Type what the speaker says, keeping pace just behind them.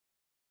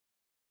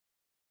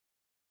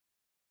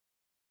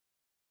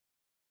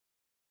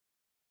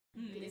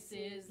This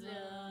is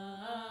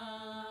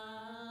love.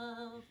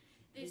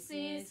 This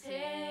is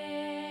hate.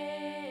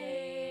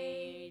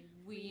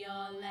 We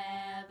all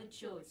have a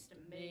choice to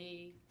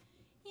make.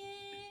 Yeah.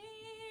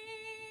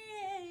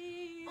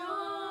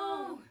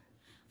 Oh,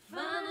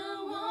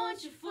 Father,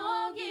 won't you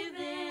forgive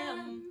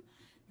them?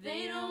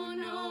 They don't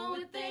know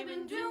what they've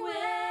been doing.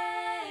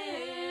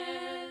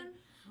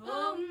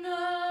 Oh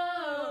no.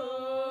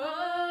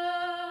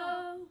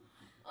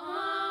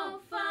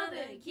 Oh,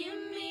 Father,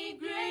 give me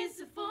grace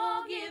to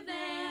forgive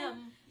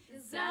them,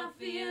 'cause I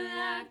feel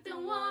like the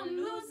one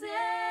losing.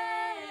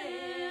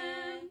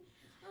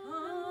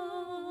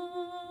 Oh,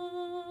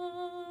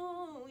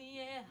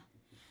 yeah.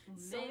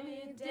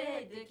 Maybe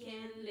dead they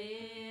can't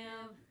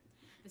live,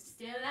 but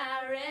still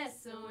I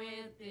wrestle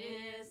with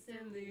this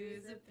and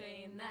lose the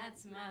pain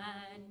that's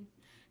mine.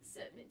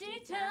 70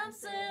 times,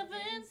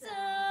 7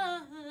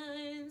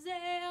 times,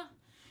 yeah.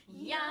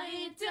 Yeah,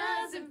 it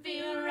doesn't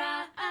feel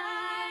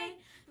right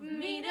for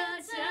me to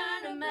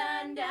turn a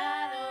blind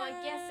eye, though I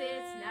guess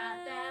it's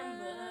not that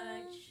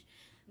much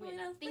when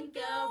I think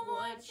of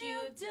what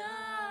you've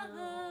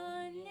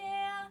done,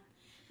 yeah.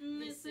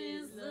 This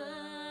is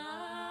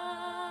love.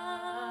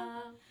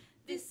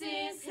 This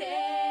is hate.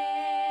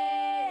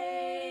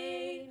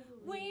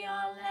 We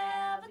all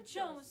have a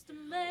choice to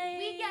make.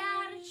 We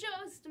got a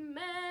choice to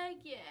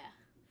make, yeah.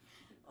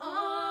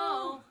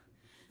 Oh,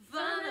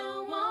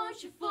 Father,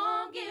 won't you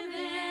forgive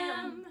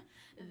them?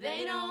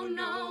 They don't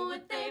know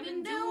what they've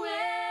been doing.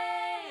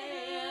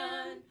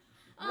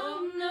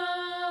 Oh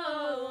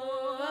no.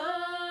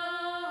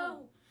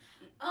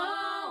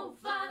 Oh,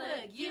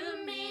 Father,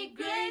 give me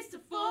grace to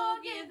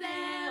forgive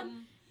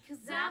them,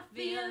 'cause I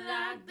feel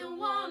like the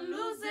one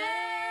losing.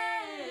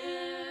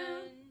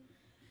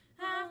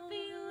 I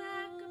feel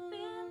like I've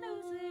been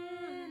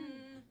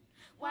losing.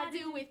 Why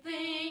do we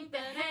think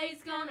that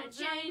hate's gonna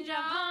change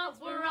our hearts?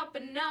 We're up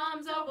in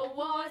arms over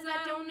wars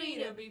that don't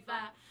need to be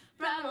fought.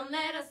 Pride won't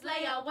let us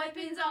lay our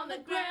weapons on the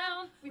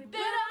ground. We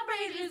build our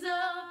bridges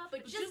up,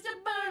 but just to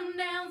burn them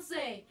down.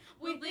 Say,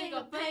 we think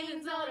our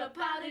pains are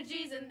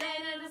apologies and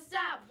then it'll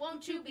stop.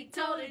 Won't you be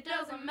told it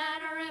doesn't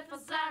matter if we're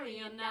sorry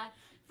or not?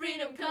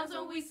 Freedom comes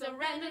when we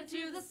surrender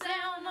to the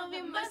sound of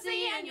your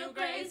mercy and your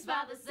grace.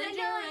 Father, send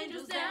your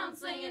angels down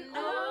saying,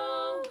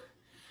 oh,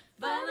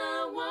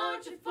 Father,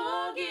 won't you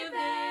forgive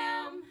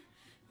them?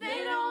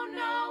 They don't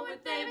know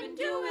what they've been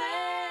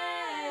doing.